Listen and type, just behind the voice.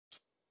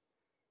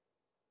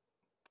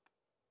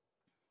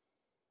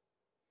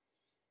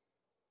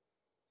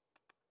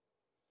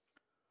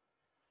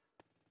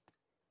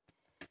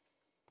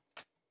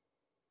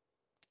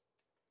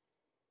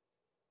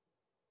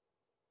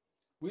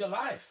We are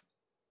live.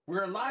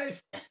 We're live.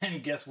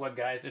 And guess what,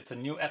 guys? It's a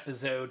new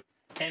episode.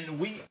 And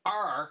we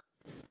are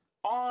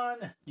on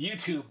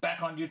YouTube.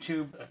 Back on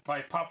YouTube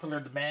by popular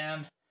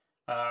demand.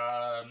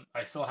 I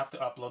still have to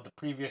upload the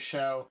previous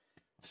show.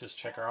 Let's just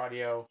check our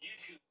audio.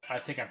 I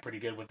think I'm pretty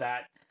good with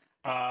that.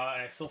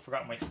 I still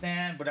forgot my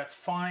stand, but that's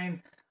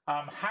fine.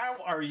 How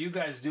are you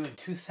guys doing?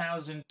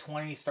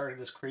 2020 started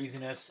this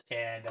craziness,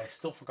 and I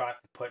still forgot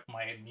to put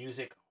my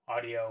music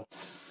audio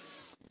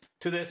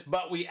to this,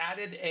 but we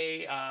added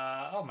a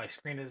oh, my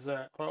screen is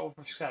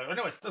overshadowed.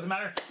 Anyways, doesn't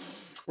matter.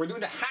 We're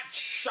doing the hat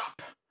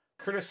shop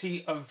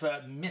courtesy of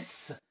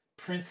Miss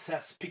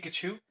Princess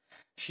Pikachu.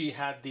 She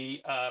had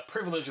the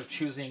privilege of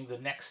choosing the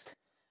next,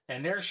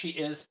 and there she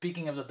is.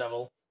 Speaking of the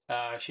devil,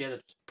 she had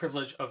the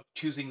privilege of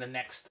choosing the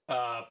next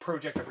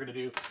project that we're gonna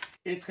do.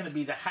 It's gonna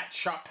be the hat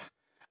shop.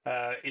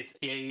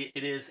 It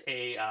is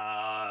a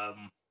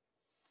I'm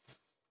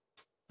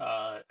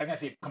gonna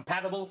say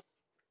compatible,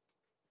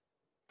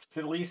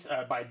 to the least,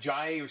 by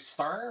JIE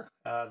STAR.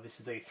 This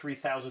is a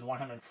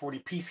 3,140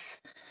 piece,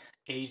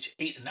 age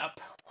 8 and up.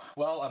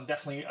 Well, I'm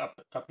definitely up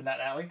in that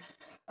alley.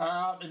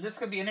 And this is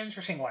going to be an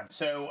interesting one.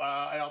 So,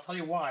 and I'll tell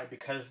you why.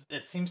 Because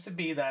it seems to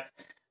be that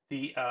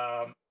the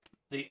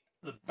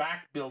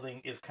back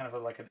building is kind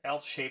of like an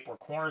L shape or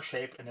corner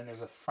shape, and then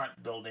there's a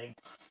front building.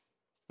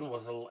 It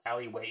was a little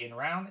alleyway in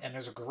around, and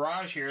there's a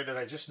garage here that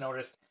I just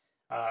noticed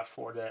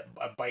for a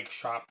bike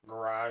shop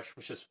garage,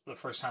 which is the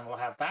first time we'll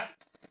have that.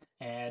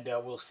 And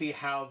we'll see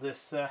how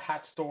this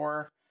hat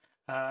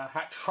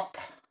shop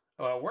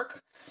work.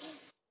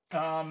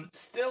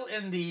 Still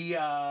in the,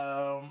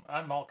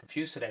 I'm all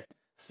confused today.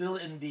 Still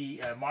in the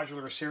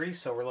modular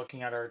series, so we're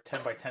looking at our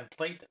 10 by 10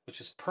 plate,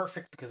 which is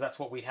perfect because that's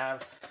what we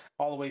have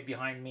all the way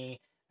behind me,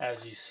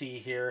 as you see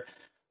here.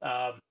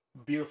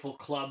 Beautiful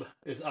club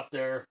is up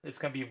there. It's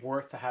going to be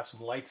worth to have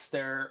some lights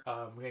there.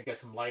 We're going to get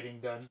some lighting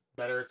done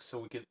better so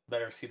we could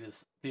better see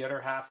the other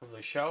half of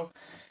the show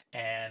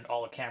and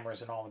all the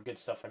cameras and all the good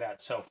stuff like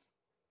that. So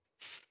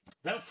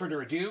without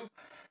further ado,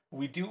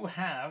 we do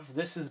have,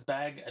 this is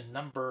bag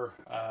number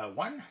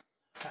 1.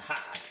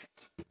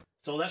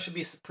 So that should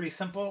be pretty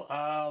simple.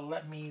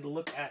 Let me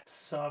look at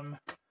some,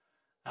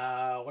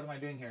 what am I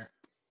doing here?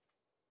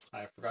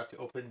 I forgot to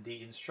open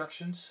the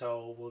instructions,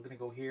 so we're going to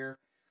go here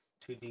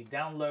to the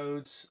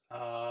downloads,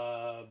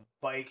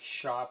 bike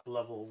shop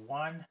level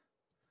 1.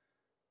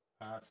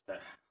 That's the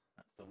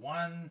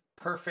one.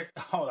 Perfect.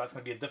 Oh, that's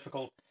going to be a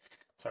difficult.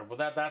 Sorry, well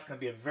that's going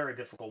to be a very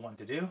difficult one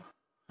to do.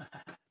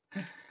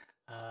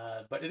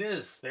 But it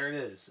is. There it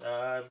is.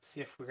 Let's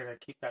see if we're going to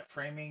keep that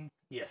framing.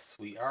 Yes,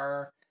 we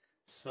are.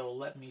 So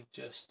let me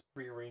just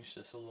rearrange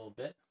this a little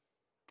bit.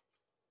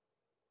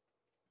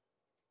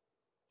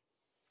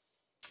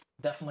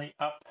 Definitely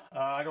up.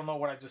 I don't know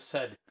what I just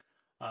said.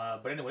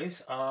 But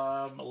anyways,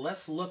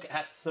 let's look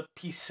at the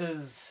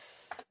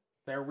pieces.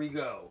 There we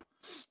go.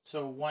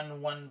 So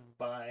one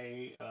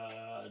by,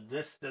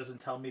 this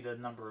doesn't tell me the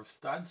number of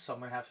studs, so I'm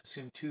going to have to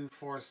assume 2,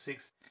 4,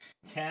 6,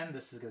 10.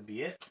 This is going to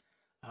be it.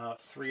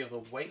 3 of the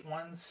white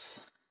ones.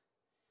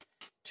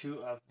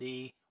 2 of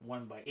the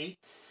 1 by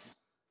 8s.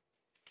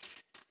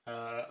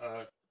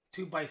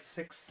 2 by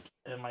 6,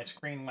 and my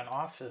screen went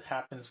off. It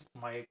happens,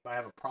 I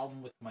have a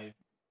problem with my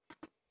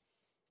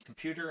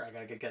computer. I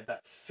got to get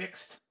that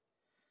fixed.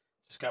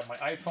 Just got my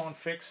iPhone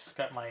fixed,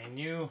 got my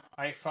new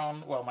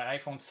iPhone, well, my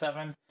iPhone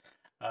 7,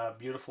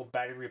 beautiful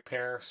battery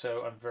repair,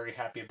 so I'm very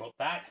happy about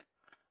that.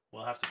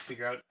 We'll have to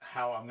figure out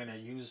how I'm going to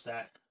use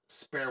that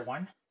spare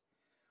one,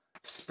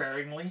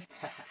 sparingly.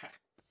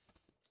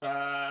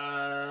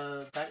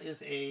 That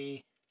is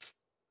a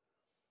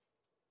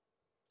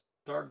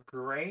dark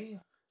gray.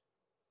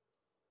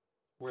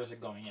 Where is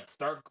it going? Yeah,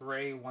 dark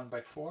gray 1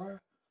 by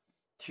 4,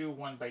 2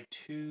 1 by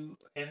 2,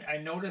 and I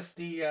noticed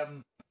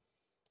the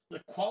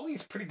quality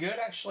is pretty good,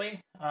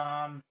 actually.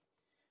 I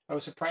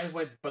was surprised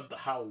by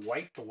how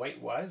white the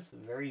white was.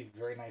 Very,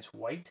 very nice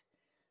white.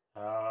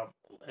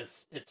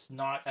 It's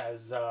not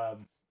as how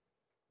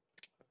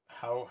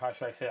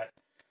should I say that?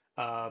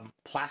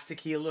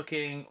 Plasticky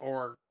looking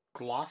or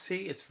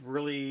glossy. It's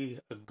really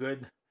a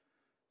good,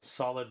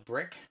 solid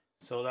brick.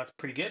 So that's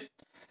pretty good.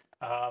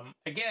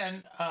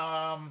 Again,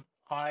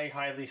 I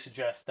highly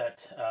suggest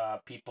that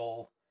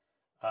people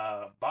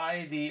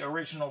buy the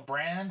original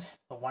brand,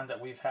 the one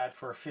that we've had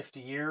for 50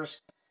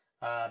 years,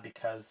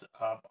 because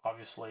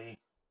obviously,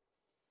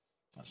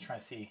 let's try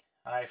to see.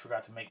 I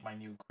forgot to make my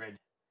new grid.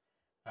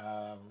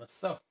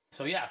 So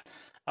yeah.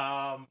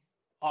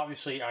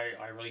 Obviously,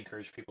 I really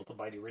encourage people to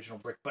buy the original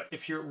brick. But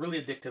if you're really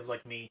addicted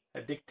like me,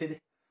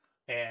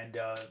 and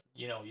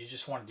you know, you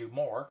just want to do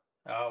more,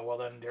 well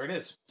then there it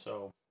is.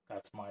 So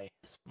that's my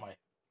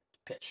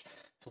pitch.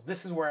 So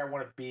this is where I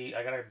want to be.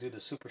 I gotta do the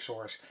super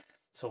source.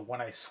 So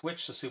when I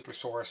switch to super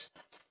source,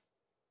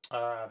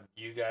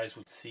 you guys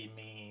would see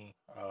me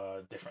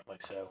differently.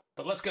 So,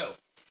 but let's go.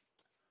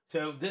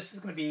 So this is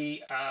going to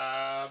be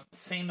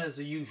same as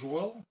the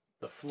usual.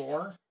 The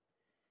floor.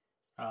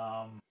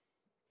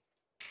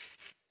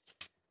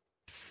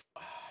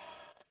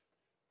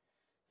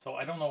 So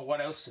I don't know what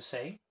else to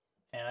say.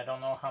 And I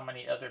don't know how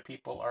many other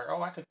people are.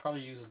 Oh, I could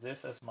probably use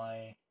this as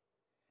my...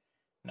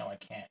 No, I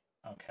can't.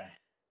 Okay.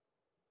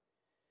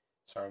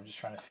 Sorry, I'm just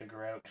trying to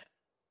figure out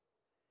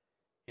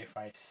if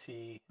I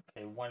see...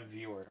 Okay, one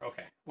viewer.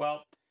 Okay,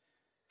 well,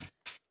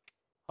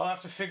 I'll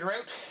have to figure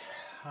out.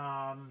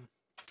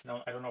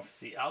 No, I don't know if it's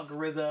the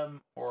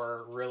algorithm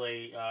or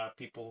really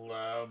people...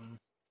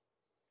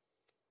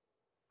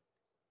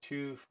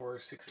 2, 4,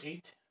 6,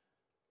 8.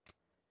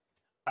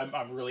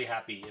 I'm really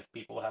happy if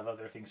people have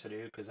other things to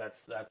do, because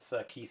that's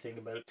a key thing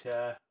about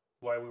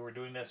why we were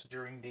doing this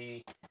during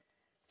the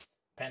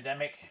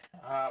pandemic.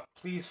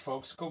 Please,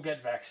 folks, go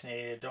get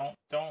vaccinated.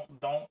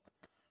 Don't.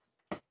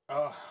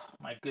 Oh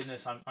my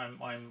goodness,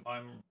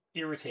 I'm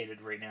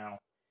irritated right now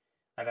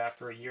that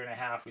after a year and a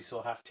half we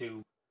still have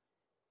to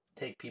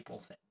take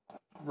people,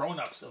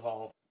 grown-ups of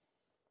all,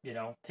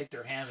 take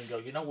their hands and go,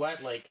 you know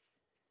what, like,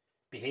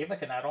 behave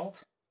like an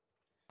adult.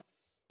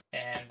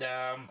 And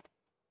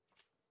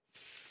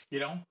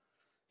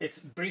it's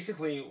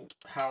basically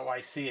how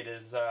I see it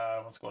is,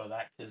 let's go to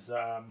that, is,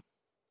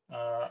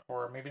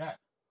 or maybe not.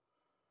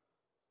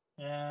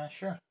 Yeah,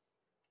 sure.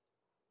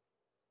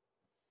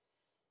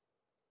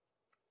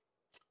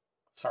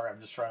 Sorry, I'm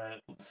just trying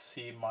to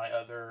see my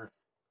other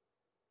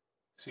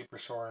super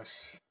source,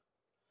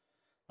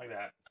 like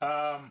that.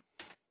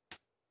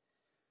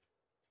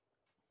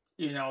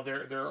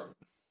 There are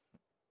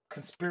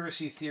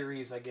conspiracy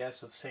theories, I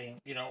guess, of saying,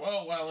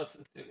 oh, well,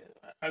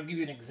 I'll give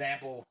you an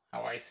example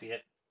how I see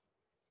it.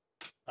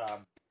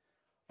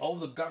 Oh,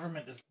 the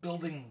government is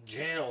building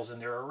jails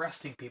and they're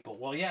arresting people.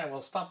 Well, yeah,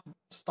 well, stop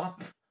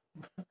stop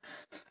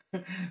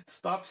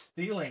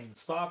stealing,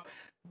 stop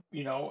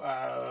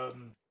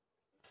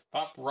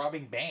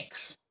robbing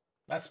banks.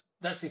 That's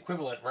the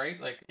equivalent,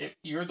 right? Like, if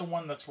you're the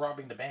one that's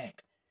robbing the bank,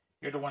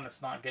 you're the one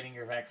that's not getting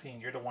your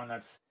vaccine, you're the one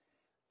that's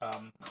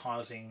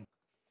causing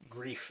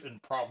grief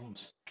and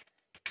problems.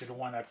 You're the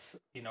one that's,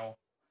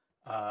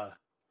 how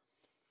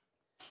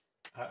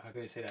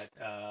can I say that?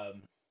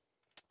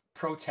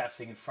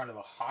 Protesting in front of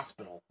a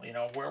hospital.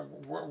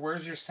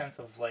 Where's your sense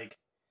of, like,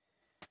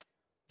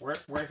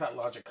 where's that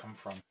logic come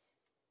from?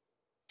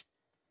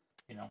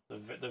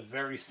 The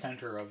very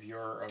center of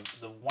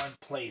the one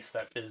place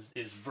that is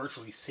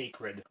virtually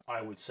sacred,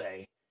 I would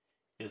say,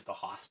 is the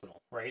hospital,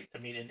 right? I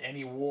mean, in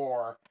any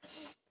war,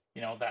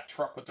 that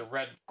truck with the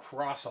red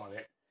cross on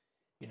it,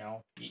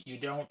 you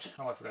don't...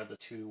 Oh, I forgot the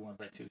 2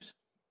 1x2s.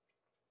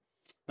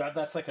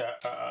 That's like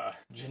a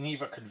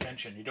Geneva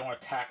Convention. You don't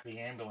attack the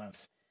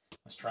ambulance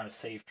that's trying to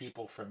save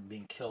people from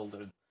being killed,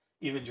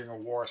 even during a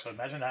war. So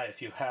imagine that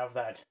if you have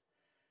that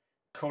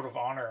code of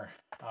honor,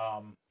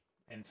 and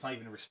it's not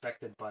even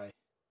respected by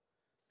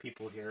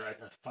people here. I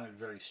find it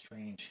very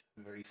strange,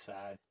 very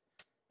sad.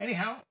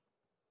 Anyhow,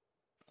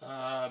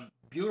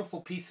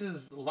 beautiful pieces,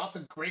 lots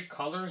of great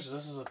colors.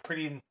 This is a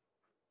pretty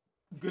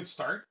good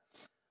start.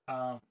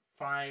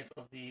 5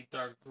 of the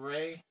dark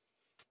gray.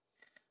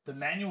 The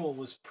manual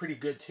was pretty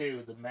good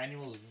too. The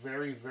manual is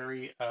very,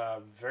 very,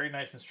 very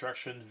nice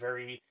instructions.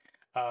 Very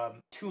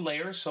 2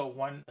 layers. So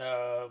one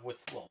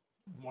with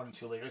 1 and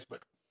 2 layers, but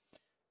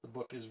the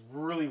book is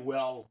really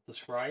well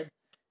described.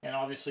 And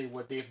obviously,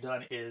 what they've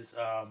done is,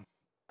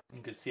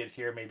 you can see it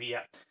here, maybe,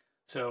 yeah.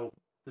 So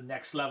the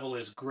next level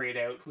is grayed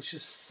out, which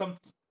is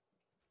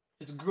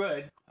it's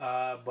good,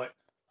 but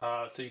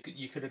so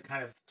you could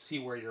kind of see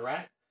where you're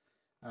at.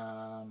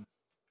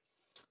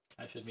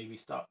 I should maybe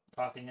stop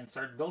talking and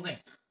start building.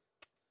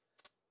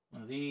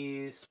 One of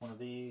these,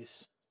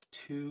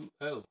 2,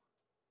 oh.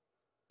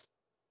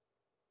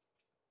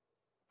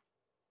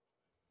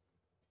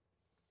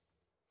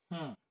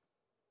 I'm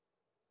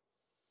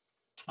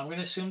going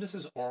to assume this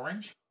is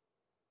orange.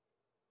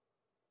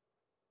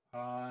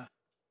 And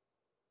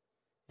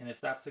if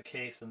that's the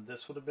case, then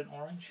this would have been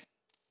orange.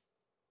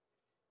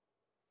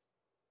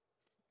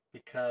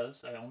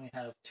 Because I only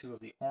have 2 of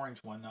the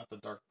orange one, not the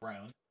dark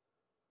brown.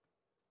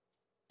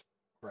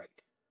 Right.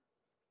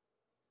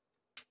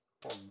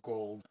 Or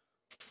gold.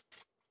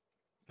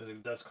 Because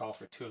it does call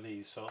for 2 of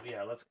these. So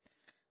yeah,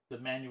 the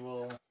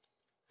manual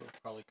will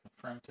probably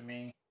confirm to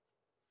me.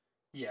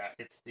 Yeah,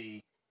 it's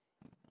the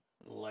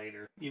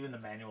lighter. Even the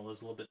manual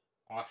is a little bit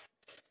off.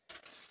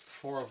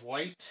 4 of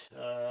white.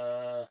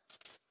 2,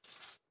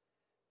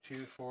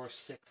 4,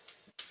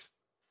 6,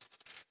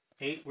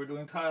 8. We're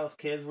doing tiles,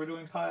 kids. We're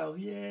doing tiles.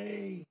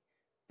 Yay!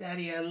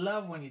 Daddy, I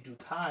love when you do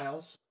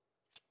tiles.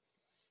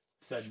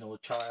 Said no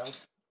child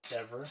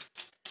ever.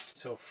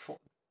 So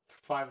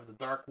 5 of the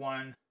dark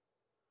one.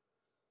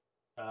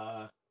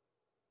 1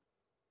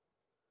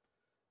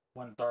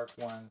 dark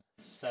one.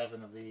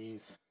 7 of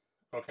these.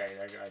 Okay,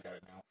 I got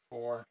it now.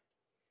 4,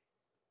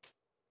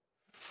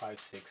 5,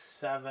 6,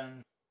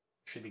 7.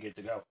 Should be good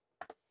to go.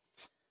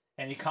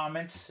 Any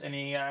comments?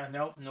 Any,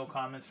 no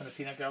comments from the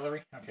peanut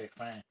gallery? Okay,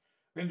 fine.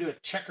 We're gonna do a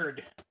checker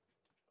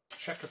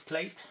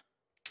plate.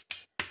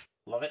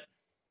 Love it.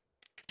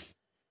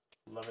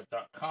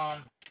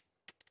 Loveit.com.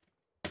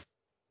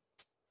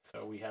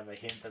 So we have a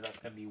hint that that's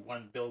gonna be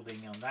 1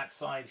 building on that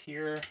side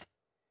here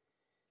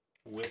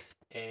with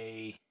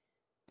a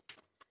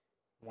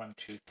 1,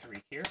 2, 3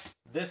 here.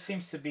 This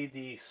seems to be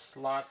the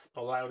slots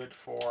allowed it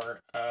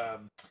for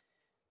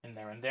in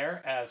there and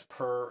there, as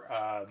per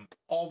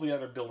all the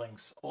other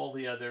buildings. All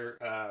the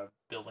other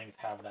buildings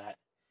have that.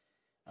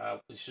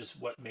 It's just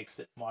what makes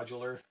it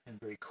modular and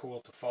very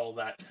cool to follow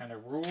that kind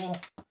of rule.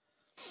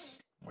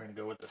 We're going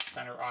to go with the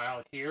center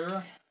aisle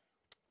here.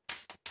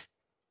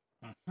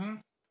 Two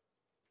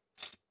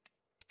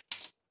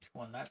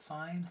on that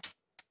side.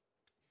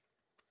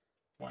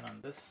 One on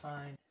this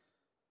side.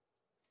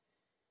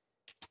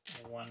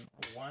 One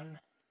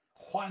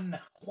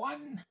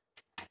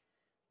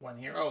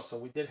here. Oh, so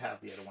we did have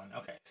the other one.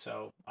 Okay,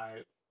 so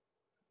I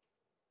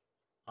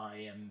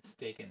am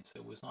mistaken. So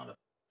it was not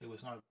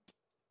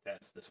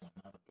that's this one,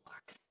 not a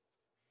black.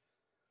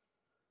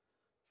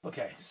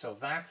 Okay, so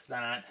that's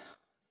that.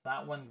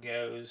 That one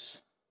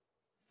goes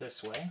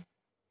this way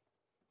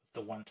with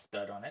the one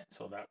stud on it.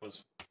 So that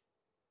was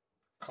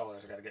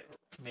colors I gotta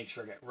make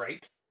sure I get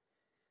right.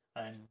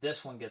 And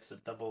this one gets a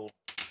double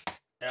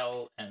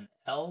L and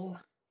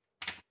L,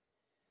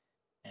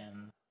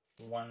 and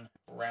one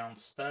round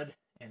stud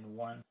and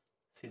one.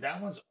 See,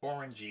 that one's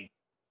orangey.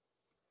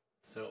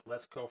 So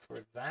let's go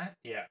for that.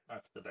 Yeah,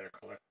 that's the better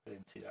color. I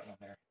didn't see that one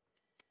there.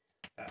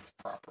 That's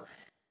proper.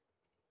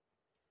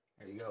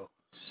 There you go.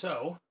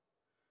 So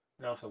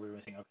what else are we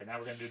missing? Okay, now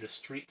we're gonna do the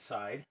street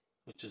side,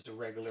 which is the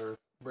regular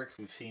bricks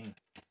we've seen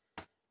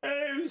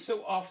oh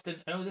so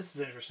often. Oh, this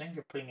is interesting.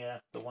 You're putting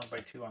the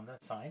 1x2 on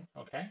that side.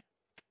 Okay,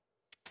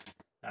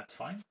 that's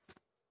fine.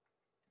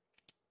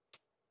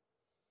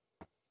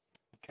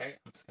 Okay,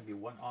 I'm just gonna be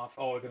one off.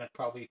 Oh, we're gonna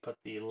probably put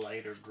the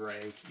lighter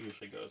gray.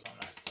 Usually goes on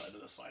that side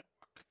of the sidewalk.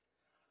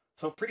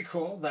 So pretty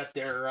cool that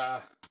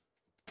they're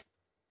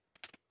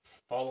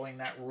following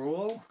that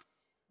rule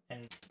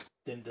and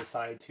then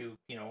decide to,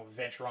 you know,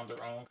 venture on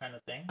their own kind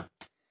of thing.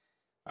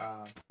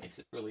 Makes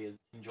it really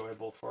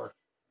enjoyable for.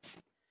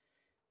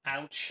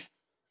 Ouch,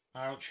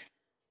 ouch,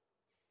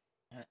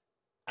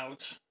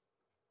 ouch.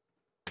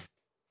 Can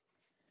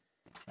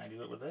I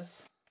do it with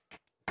this?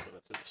 So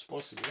that's what it's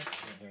supposed to do.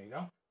 And here you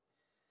go.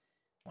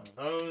 One of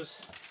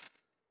those,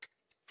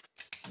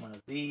 one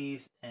of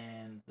these,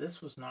 and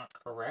this was not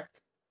correct.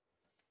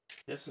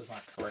 This was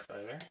not correct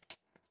either.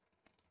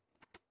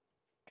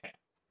 Okay.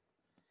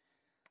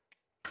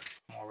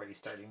 I'm already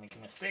starting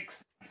making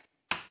mistakes.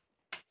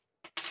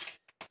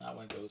 That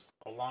one goes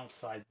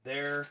alongside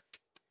there,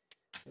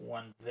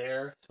 one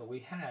there. So we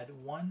had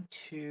 1,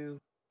 2,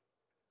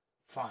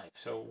 5.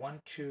 So 1,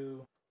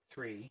 2,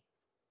 3.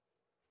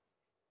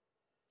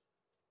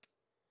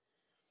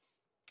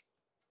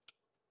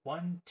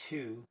 1,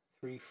 2,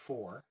 3,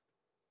 4.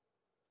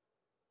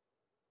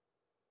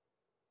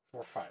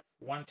 4, 5.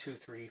 1, 2,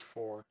 3,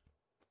 4.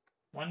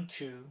 1,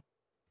 2,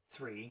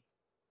 3.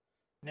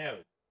 No.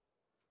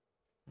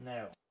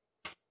 No.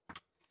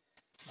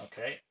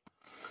 Okay.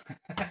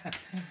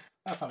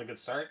 That's not a good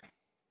start.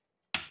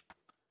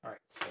 Alright,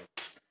 so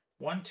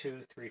 1,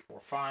 2, 3,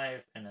 4,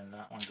 5, and then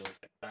that one goes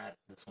like that.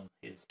 This one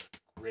is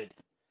grid.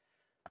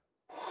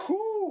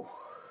 Whew!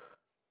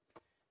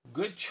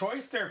 Good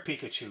choice there,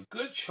 Pikachu.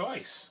 Good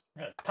choice.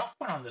 Yeah, tough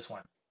one on this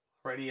one.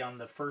 Already on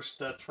the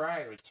first try,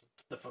 it's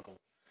difficult.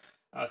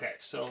 Okay,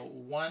 so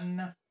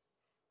one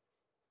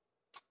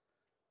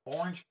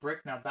orange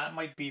brick. Now that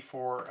might be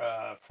for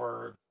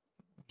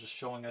just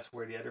showing us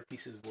where the other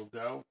pieces will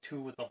go. 2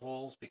 with the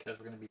holes because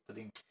we're going to be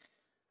putting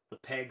the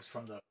pegs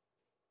from the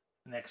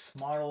next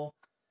model.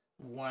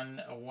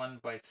 1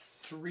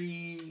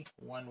 1x3,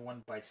 1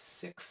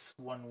 1x6,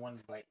 1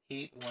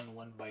 1x8,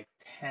 1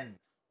 1x10.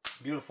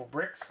 Beautiful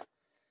bricks.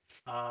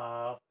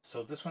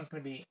 So this one's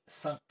going to be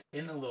sunk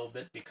in a little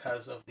bit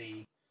because of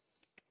these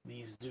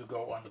do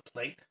go on the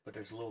plate, but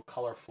there's a little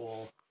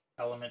colorful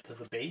element to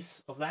the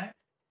base of that.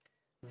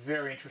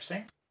 Very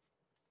interesting.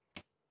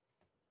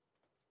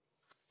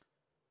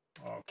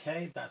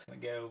 Okay, that's going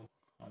to go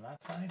on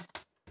that side.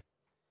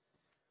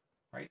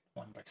 Right,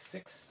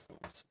 1x6, so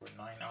we're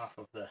 9 off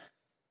of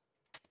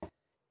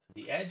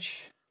the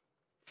edge.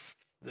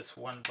 This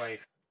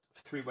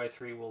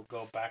 3x3 will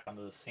go back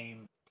onto the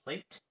same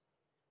plate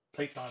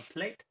on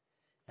plate,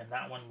 and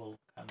that one will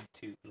come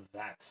to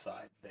that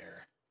side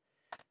there.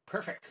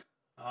 Perfect.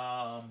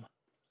 One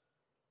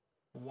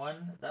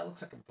that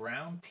looks like a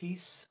brown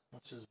piece.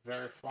 Let's just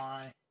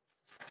verify.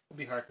 It'll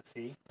be hard to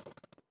see.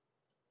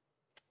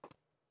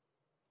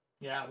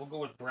 Yeah, we'll go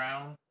with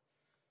brown.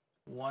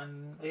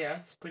 One, yeah,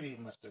 it's pretty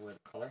much the right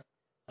color.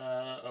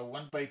 A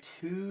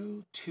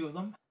 1x2, 2 of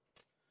them.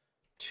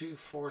 2,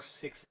 4,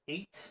 6,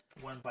 8.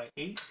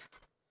 1x8.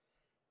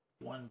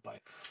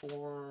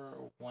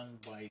 1x4,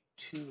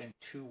 1x2, and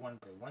 2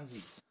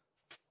 1x1s.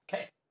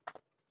 Okay.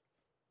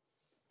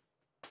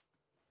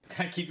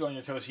 Can I keep you on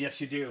your toes? Yes,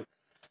 you do.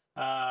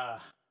 I'm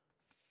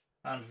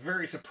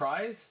very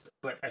surprised,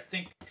 but I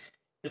think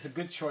it's a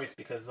good choice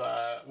because,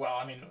 well,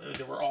 I mean,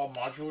 they were all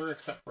modular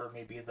except for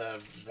maybe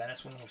the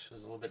Venice one, which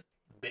was a little bit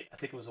big. I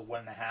think it was a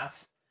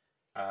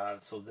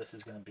 1.5. So this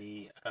is going to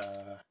be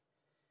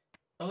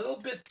a little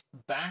bit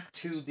back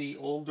to the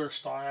older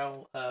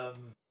style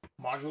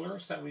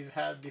modulars that we've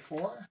had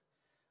before.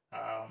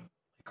 I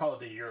call it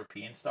the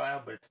European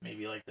style, but it's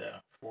maybe like the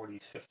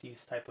 40s,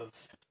 50s type of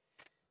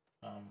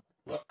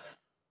look.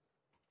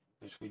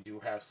 Which we do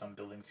have some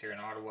buildings here in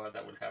Ottawa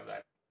that would have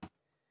that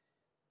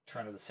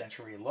turn of the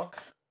century look.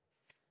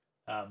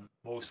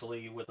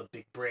 Mostly with the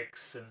big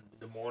bricks and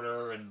the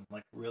mortar and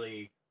like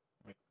really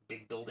like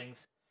big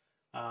buildings.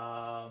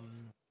 So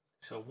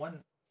one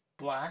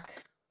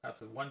black,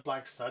 that's one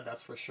black stud,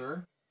 that's for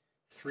sure.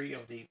 3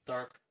 of the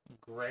dark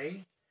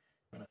gray.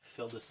 I'm going to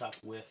fill this up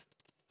with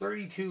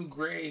 32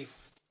 gray.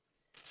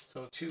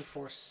 So 2,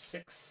 4,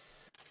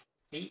 6,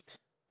 8,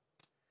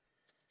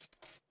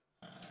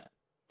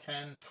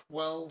 10,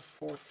 12,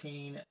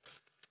 14,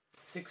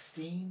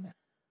 16,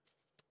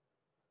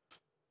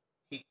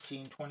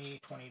 18, 20,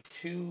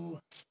 22,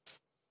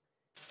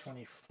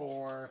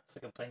 24, it's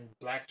like I'm playing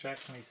blackjack,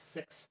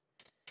 26,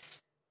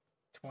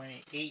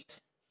 28,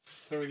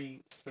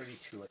 30,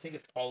 32. I think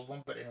it's all of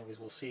them, but anyways,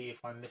 we'll see.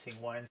 If I'm missing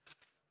one,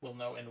 we'll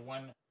know in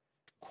one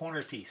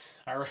corner piece.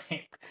 All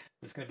right,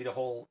 this is going to be the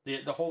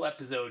whole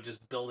episode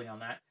just building on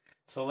that.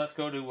 So let's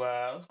go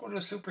to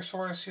the Super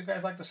Source. You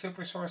guys like the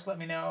Super Source? Let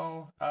me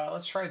know.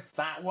 Let's try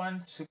that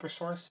one, Super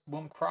Source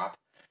Boom Crop.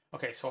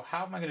 Okay, so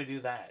how am I going to do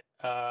that?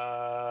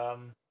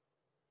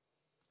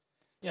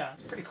 Yeah,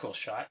 it's a pretty cool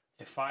shot.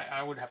 If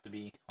I would have to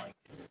be like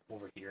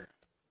over here,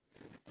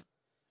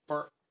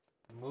 or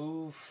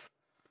move.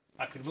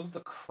 I could move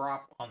the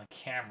crop on the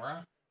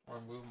camera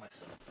or move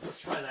myself. Let's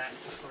try that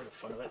just for the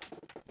fun of it.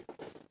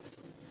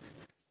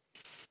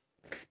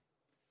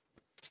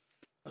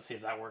 Let's see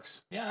if that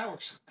works. Yeah, that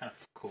works kind of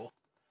cool.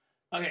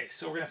 Okay,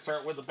 so we're going to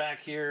start with the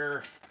back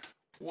here.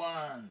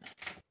 1,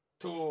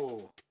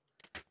 2,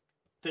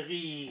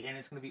 3, and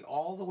it's going to be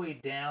all the way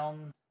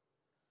down.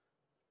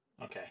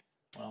 Okay,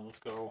 well, let's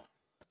go.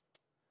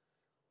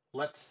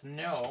 Let's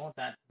know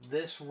that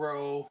this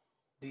row,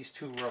 these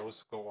 2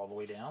 rows go all the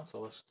way down.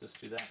 So let's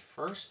just do that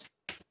first.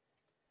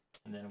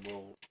 And then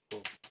we'll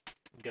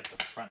get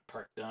the front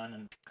part done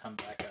and come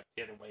back up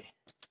the other way.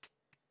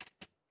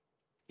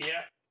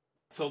 Yeah.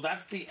 So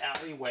that's the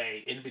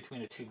alleyway in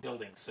between the 2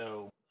 buildings.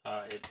 So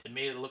it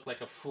made it look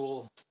like a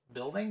full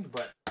building,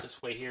 but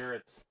this way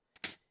here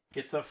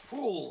it's a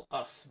full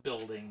us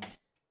building.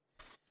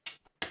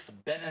 The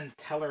Ben and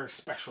Teller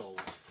special,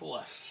 full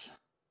us.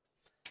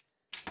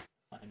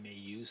 I may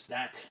use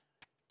that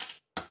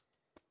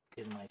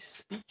in my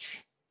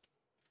speech.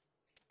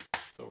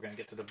 So we're gonna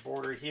get to the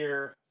border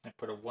here and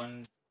put a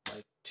 1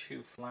 by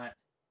 2 flat,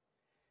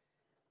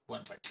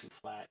 1 by 2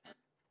 flat,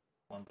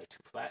 1 by 2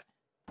 flat.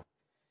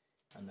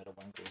 Another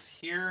one goes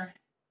here,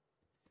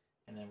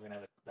 and then we're gonna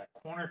have that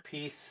corner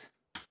piece,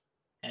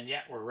 and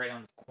yeah, we're right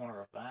on the corner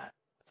of that.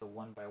 It's a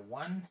 1 by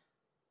 1,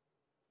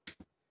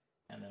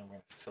 and then we're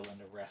gonna fill in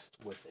the rest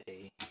with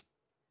a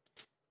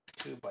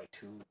 2 by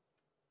 2.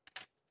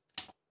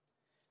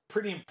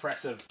 Pretty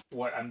impressive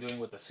what I'm doing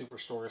with the Super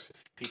Source.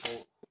 If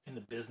people in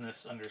the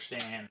business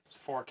understand, it's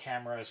 4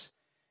 cameras,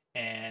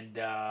 and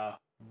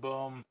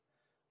boom,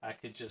 I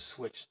could just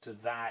switch to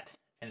that,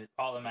 and it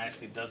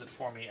automatically does it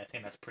for me. I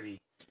think that's pretty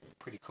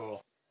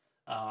cool.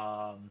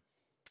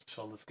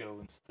 So let's go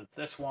into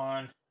this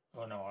one.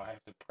 Oh no, I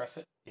have to press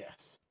it.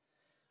 Yes.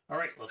 All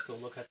right, let's go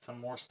look at some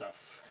more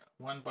stuff.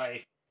 1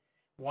 by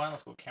 1.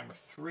 Let's go camera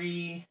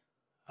 3.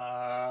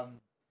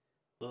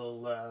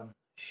 Little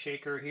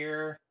shaker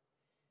here.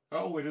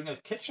 Oh, we're doing a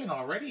kitchen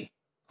already.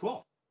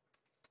 Cool.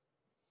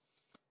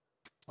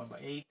 1 by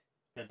 8.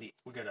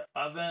 We got an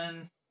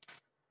oven.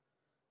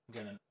 We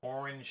got an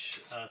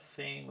orange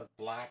thing with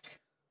black.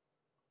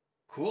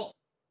 Cool.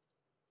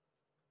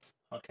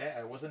 Okay,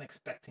 I wasn't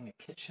expecting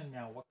a kitchen.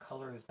 Now, what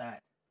color is that?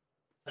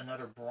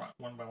 Another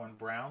 1 by 1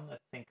 brown. I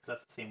think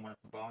that's the same one at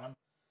the bottom.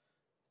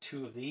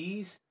 2 of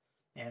these,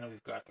 and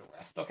we've got the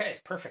rest. Okay,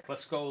 perfect.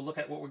 Let's go look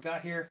at what we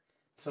got here.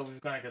 So we've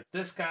got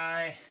this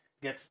guy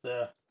gets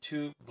the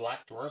 2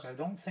 black drawers. I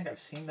don't think I've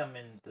seen them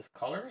in this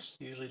colors.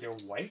 Usually they're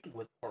white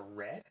with or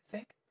red, I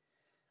think.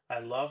 I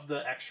love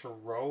the extra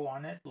row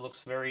on it. It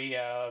looks very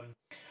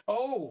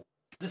oh,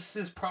 this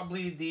is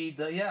probably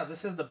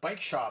this is the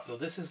bike shop. So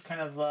this is kind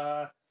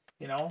of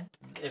you know,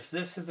 if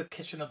this is the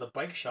kitchen of the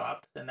bike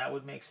shop, then that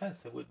would make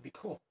sense. It would be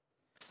cool.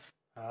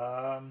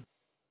 Black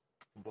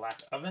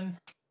oven.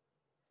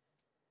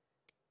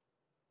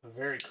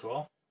 Very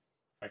cool.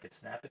 If I could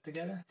snap it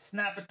together.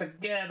 Snap it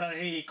together,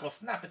 Rico.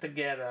 Snap it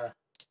together.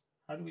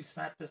 How do we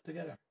snap this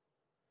together?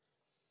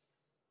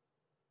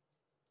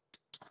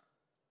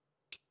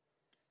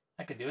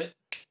 I could do it.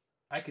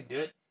 I could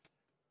do it.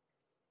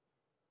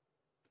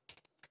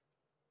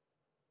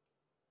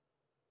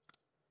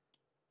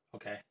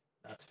 Okay,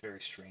 that's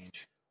very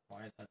strange.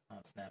 Why is that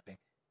not snapping?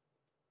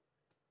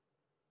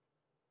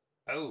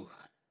 Oh.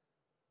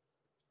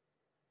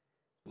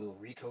 Will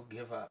Rico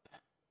give up?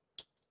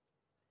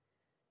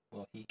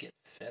 Will he get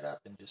fed up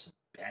and just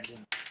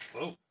abandon?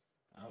 Whoa.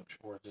 Ouch.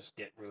 Or just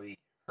get really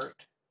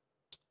hurt?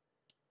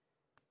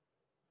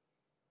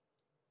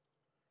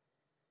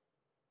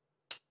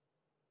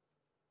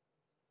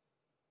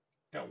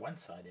 Got one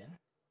side in.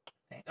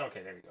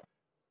 Okay, there we go.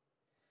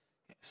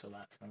 Okay, so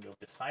that's going to go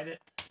beside it.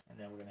 And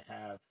then we're going to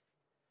have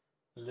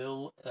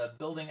Little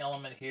building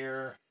element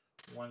here,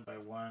 1 by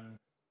 1.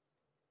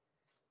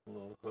 A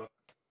little hook.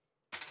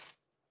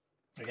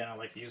 Again, I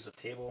like to use a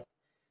table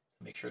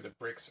to make sure the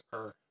bricks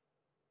are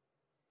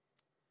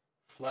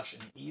flush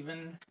and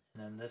even.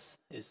 And then this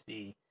is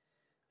the,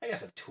 I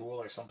guess, a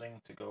tool or something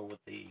to go with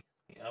the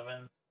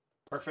oven.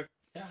 Perfect.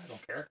 Yeah, I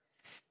don't care.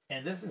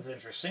 And this is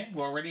interesting.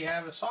 We already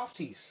have a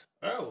softies.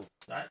 Oh,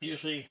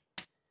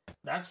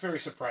 that's very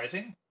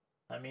surprising.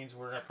 That means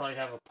we're going to probably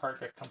have a part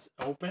that comes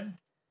open.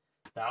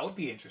 That would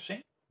be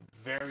interesting.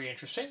 Very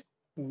interesting.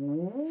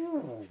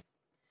 Ooh.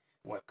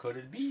 What could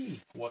it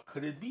be? What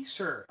could it be,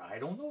 sir? I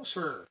don't know,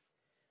 sir.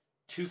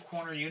 2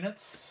 corner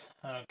units.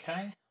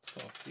 Okay. So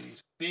let's see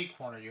these big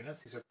corner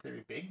units. These are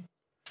pretty big.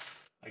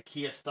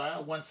 IKEA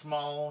style. 1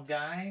 small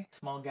guy.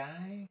 Small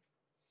guy.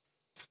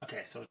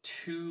 Okay, so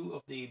 2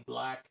 of the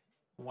black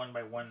 1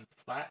 by 1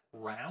 flat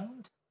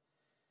round.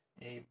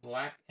 A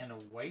black and a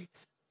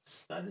white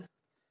stud.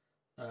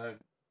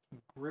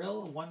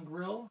 Grill. 1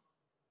 grill.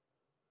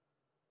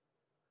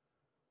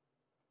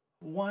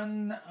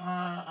 One,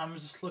 I'm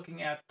just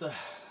looking at the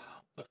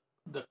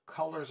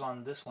colors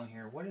on this one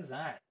here. What is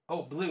that?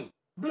 Oh, blue.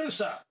 Blue,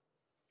 sir.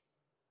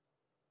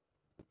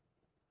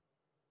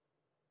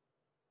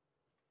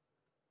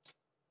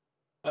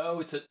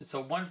 Oh, it's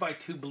a 1 by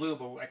 2 blue,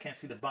 but I can't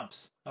see the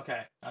bumps.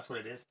 Okay, that's what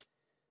it is.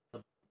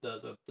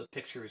 The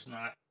picture is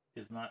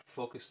not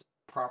focused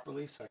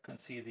properly, so I couldn't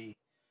see the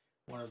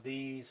one of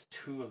these,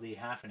 2 of the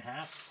half and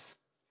halves,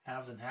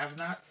 halves and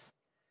have-nots.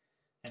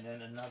 And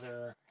then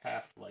another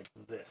half like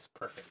this.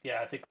 Perfect.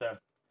 Yeah, I think the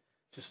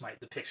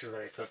pictures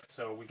that I took.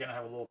 So we're gonna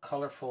have a little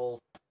colorful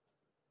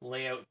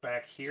layout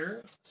back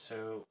here.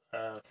 So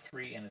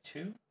 3 and a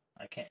 2.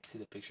 I can't see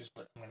the pictures,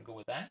 but I'm gonna go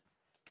with that.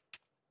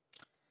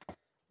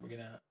 We're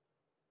gonna.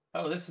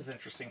 Oh, this is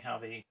interesting how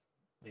they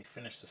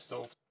finished the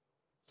stove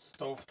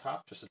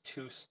top. Just a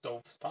 2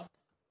 stove stop.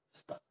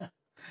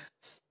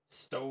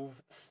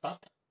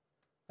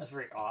 That's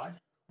very odd.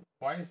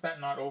 Why is that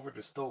not over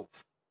the stove?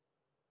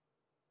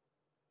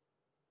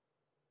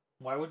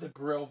 Why would the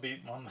grill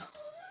be on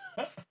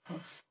the...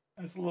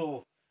 That's a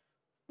little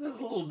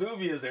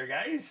dubious there,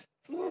 guys.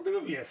 It's a little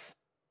dubious.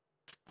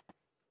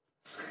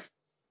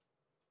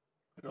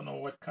 I don't know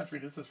what country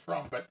this is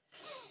from, but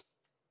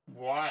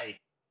why?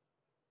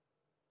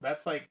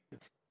 That's like,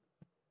 it's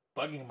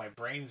bugging my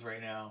brains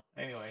right now.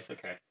 Anyway, it's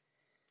okay.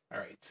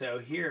 Alright, so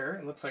here,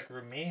 it looks like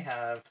we may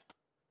have...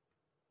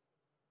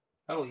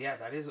 Oh yeah,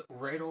 that is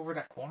right over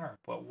that corner.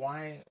 But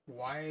why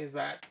is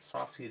that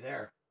softy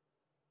there?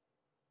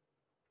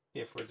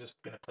 If we're just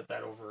going to put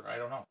that over, I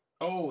don't know.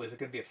 Oh, is it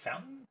going to be a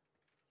fountain?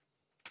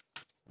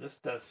 This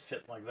does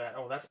fit like that.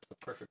 Oh, that's the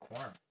perfect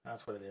corner.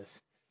 That's what it is.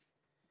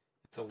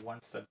 It's a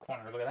 1 stud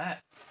corner. Look at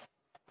that.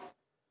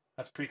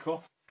 That's pretty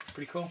cool. It's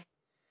pretty cool.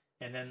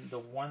 And then the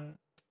 1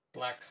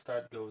 black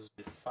stud goes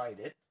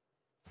beside it.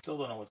 Still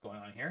don't know what's going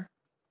on here.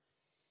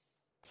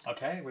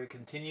 Okay, we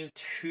continue.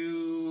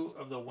 2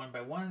 of the 1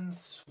 by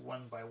 1s.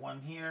 1 by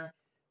 1 here.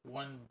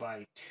 1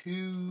 by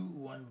 2.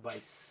 1 by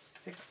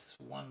 6.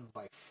 1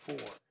 by 4.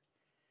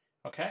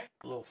 Okay,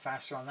 a little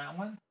faster on that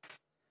one.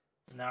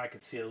 Now I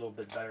can see it a little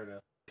bit better. The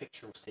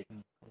picture was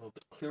taken a little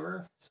bit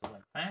clearer. So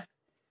like that.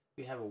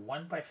 We have a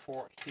 1 by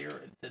 4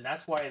 here. And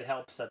that's why it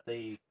helps that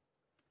they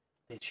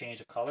change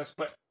the colors.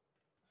 But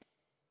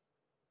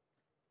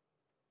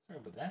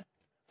sorry about that.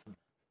 Some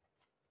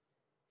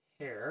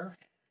hair.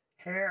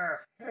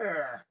 Hair.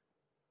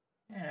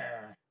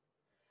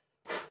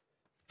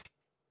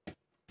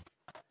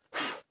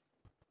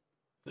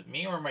 Is it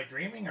me or am I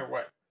dreaming or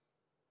what?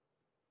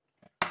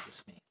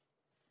 Just me.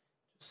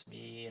 Just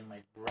me and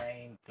my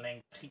brain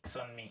playing tricks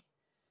on me.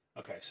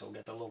 Okay, so we'll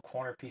get the little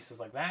corner pieces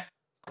like that.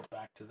 Let's go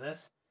back to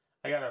this.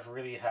 I gotta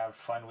really have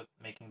fun with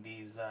making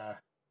these,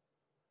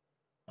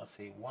 let's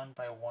see, 1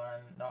 by 1.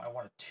 No, I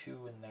want a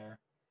 2 in there.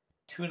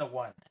 2 and a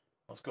 1.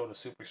 Let's go to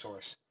Super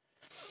Source.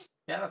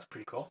 Yeah, that's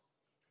pretty cool.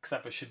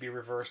 Except it should be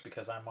reversed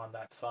because I'm on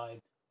that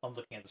side. I'm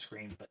looking at the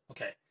screen, but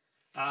okay.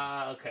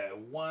 Okay,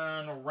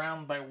 1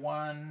 round by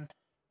 1.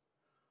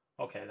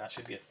 Okay, that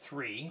should be a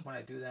 3 when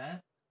I do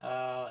that.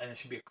 And it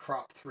should be a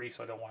crop 3,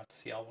 so I don't want to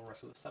see all the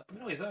rest of the stuff. But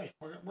anyways,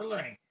 we're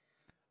learning.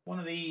 1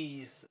 of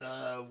these, 1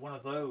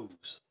 of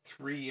those,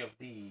 3 of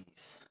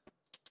these.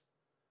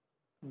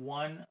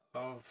 1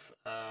 of,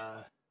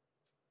 I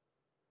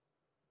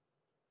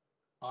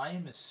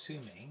am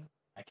assuming,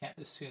 I can't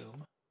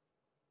assume.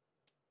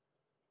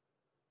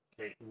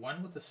 Okay,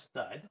 1 with the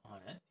stud on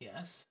it,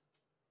 yes.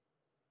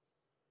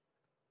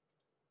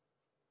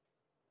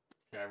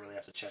 Okay, I really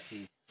have to check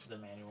the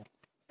manual.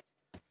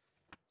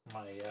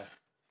 My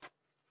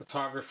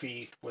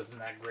photography wasn't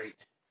that great.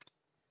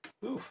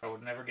 Oof, I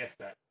would never guess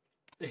that.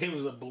 It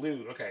was a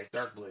blue. Okay,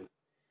 dark blue.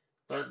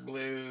 Dark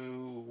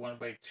blue 1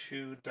 by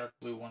 2, dark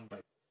blue 1 by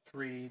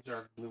 3,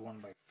 dark blue 1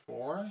 by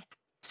 4.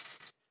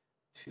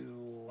 2,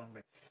 1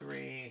 by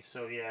 3.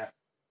 So yeah.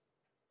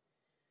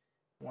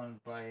 1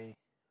 by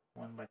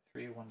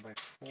 3, 1 by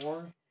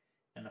 4.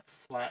 And a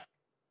flat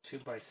 2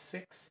 by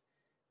 6.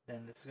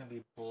 Then this is going to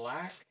be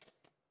black.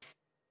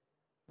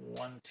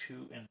 1,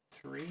 2, and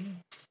 3.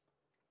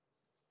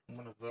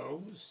 one of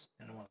those,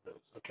 and one of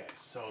those. Okay,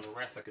 so the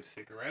rest I could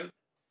figure out.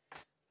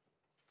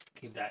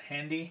 Keep that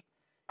handy.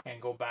 And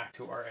go back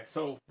to our,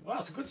 so, well,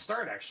 it's a good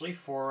start actually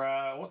for,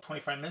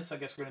 25 minutes. I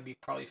guess we're going to be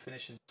probably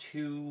finishing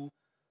two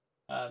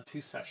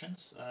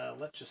sessions.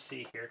 Let's just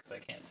see here, because I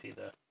can't see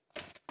the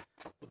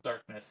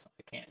darkness.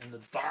 I can't in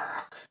the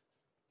dark.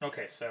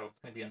 Okay, so it's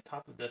going to be on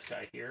top of this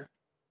guy here.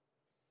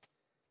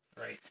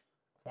 Right,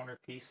 corner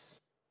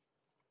piece.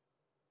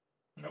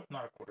 Nope,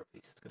 not a quarter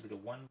piece. It's going to be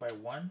the 1 by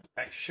 1.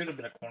 That should have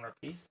been a corner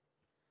piece.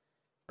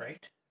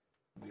 Right,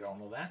 we all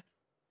know that.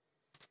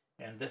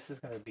 And this is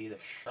going to be the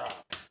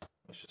shop,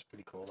 which is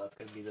pretty cool. That's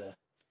going to be the,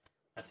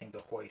 I think,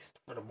 the hoist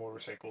for the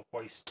motorcycle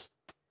hoist.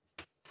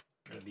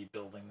 I'm going to be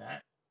building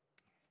that.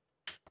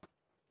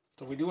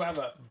 So we do have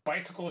a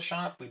bicycle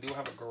shop. We do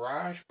have a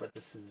garage, but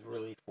this is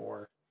really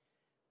for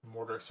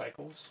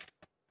motorcycles.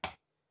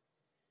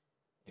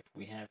 If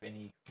we have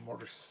any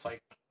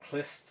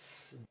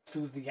motorcyclists,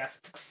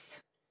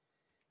 enthusiasts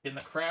in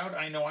the crowd,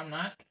 I know I'm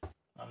not.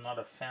 I'm not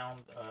a fan.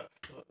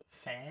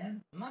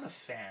 I'm not a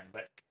fan,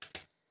 but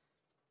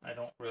I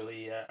don't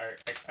really,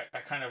 I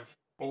kind of,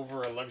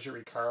 over a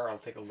luxury car, I'll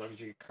take a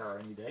luxury car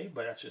any day,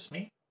 but that's just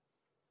me.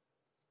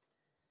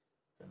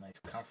 The nice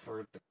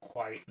comfort, the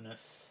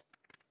quietness,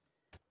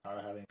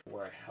 not having to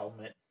wear a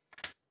helmet.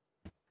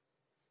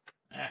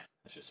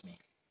 That's just me.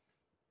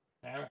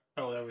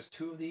 Oh, there was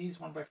 2 of these,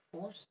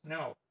 1x4s?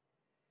 No.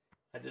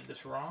 I did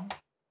this wrong?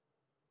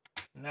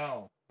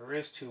 No, there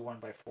is 2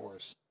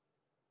 1x4s.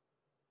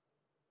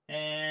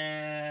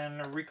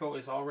 And Rico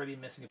is already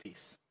missing a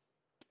piece.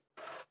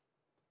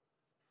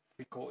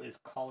 Rico is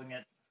calling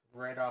it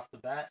right off the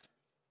bat.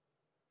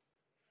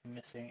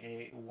 Missing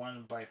a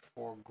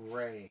 1x4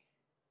 gray.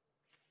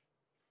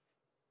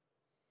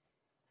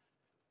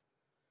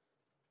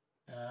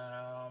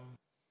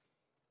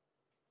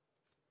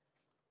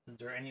 Is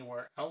there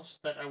anywhere else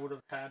that I would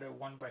have had a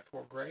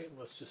 1x4 gray?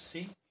 Let's just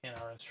see in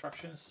our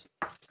instructions.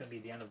 It's going to be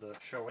the end of the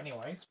show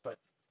anyways, but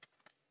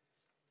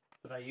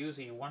did I use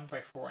a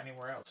 1x4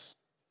 anywhere else?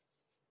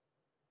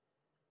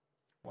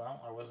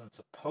 Well, I wasn't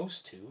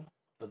supposed to,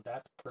 but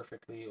that's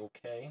perfectly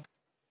okay.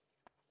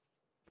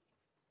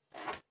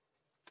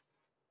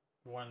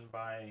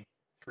 1x3,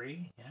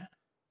 yeah.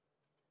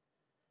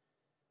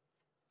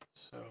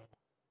 So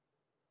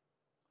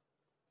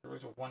there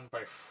was a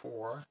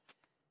 1x4.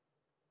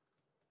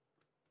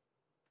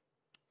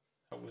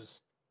 That was,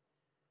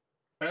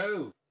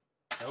 oh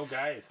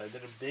guys, I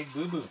did a big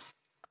boo-boo.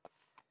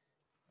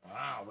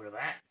 Wow, look at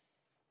that.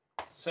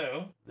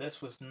 So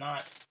this was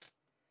not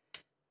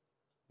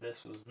the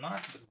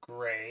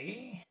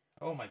gray.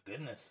 Oh my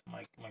goodness,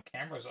 my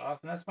camera's off,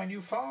 and that's my new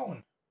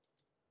phone.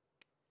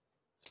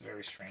 It's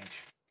very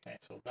strange. Okay,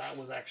 so that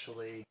was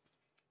actually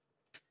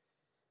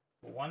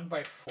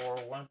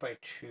 1x4,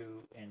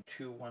 1x2, and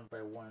 2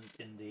 1x1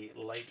 in the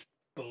light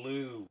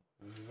blue.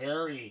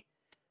 Very,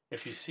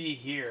 if you see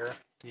here,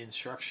 the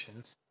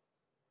instructions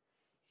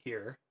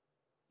here,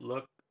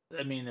 look,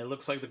 I mean, it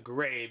looks like the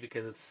gray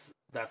because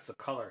that's the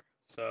color.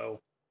 So,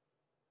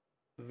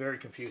 very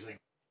confusing.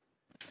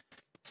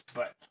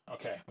 But,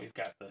 okay, we've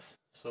got this.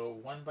 So,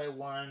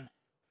 1x1,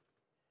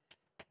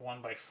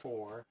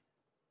 1x4,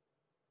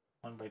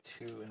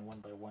 1x2, and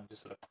 1x1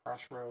 just at a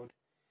crossroad.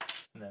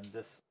 And then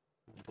this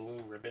blue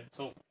ribbon.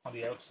 So, on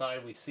the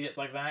outside, we see it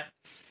like that.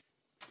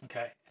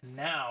 Okay,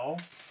 now,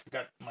 we've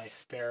got my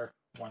spare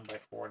 1x4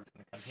 that's going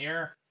to come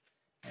here.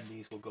 And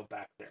these will go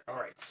back there. All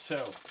right,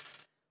 so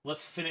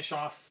let's finish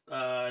off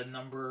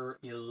number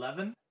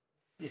 11.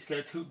 These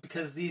go to,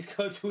 because these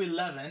go to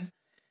 11.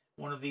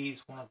 One of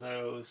these, one of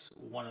those,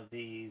 one of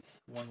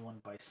these, one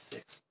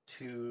 1x6,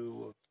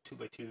 2 of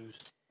 2x2s,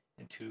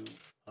 and 2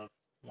 of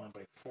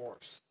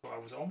 1x4s. So I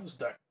was almost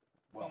done.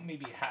 Well,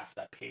 maybe half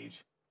that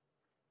page.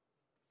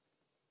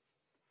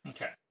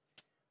 Okay.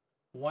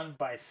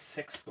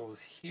 1x6 goes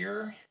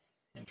here.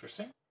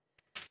 Interesting.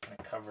 I'm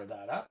gonna cover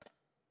that up.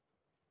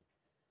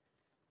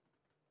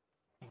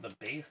 The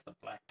base, the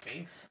black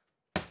base.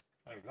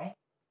 There we go.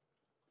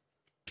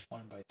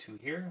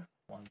 1x2 here,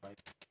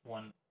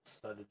 1x1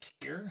 studded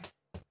here,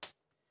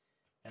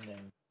 and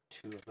then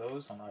 2 of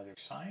those on either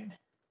side.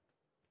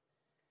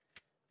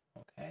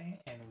 Okay,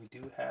 and we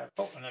do have,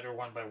 oh, another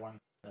 1x1.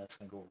 That's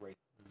gonna go right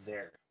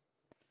there.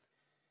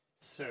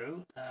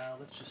 So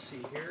let's just see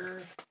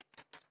here.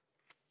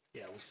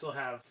 Yeah, we still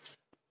have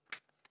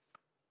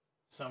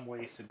some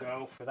ways to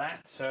go for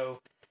that. So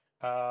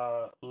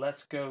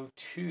let's go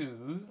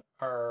to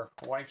our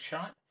wide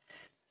shot.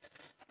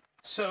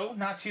 So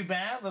not too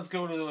bad. Let's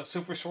go to the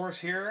super source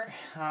here.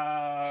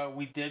 I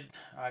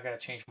gotta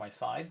change my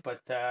side,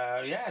 but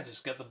yeah,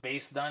 just got the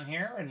base done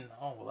here, and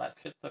oh, will that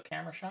fit the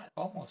camera shot?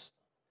 Almost.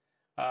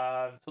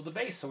 So the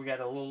base. So we got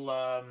a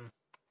little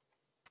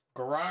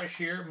garage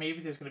here.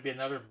 Maybe there's going to be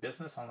another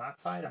business on that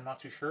side. I'm not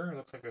too sure. It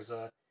looks like there's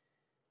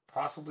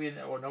possibly an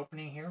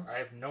opening here. I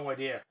have no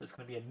idea. It's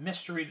going to be a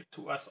mystery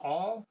to us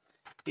all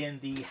in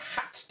the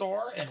hat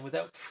store. And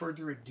without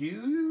further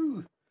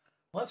ado,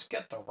 let's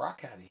get the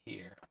rock out of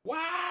here.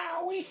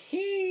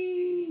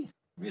 Wow-wee-hee!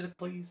 Music,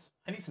 please.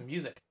 I need some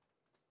music.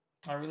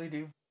 I really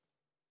do.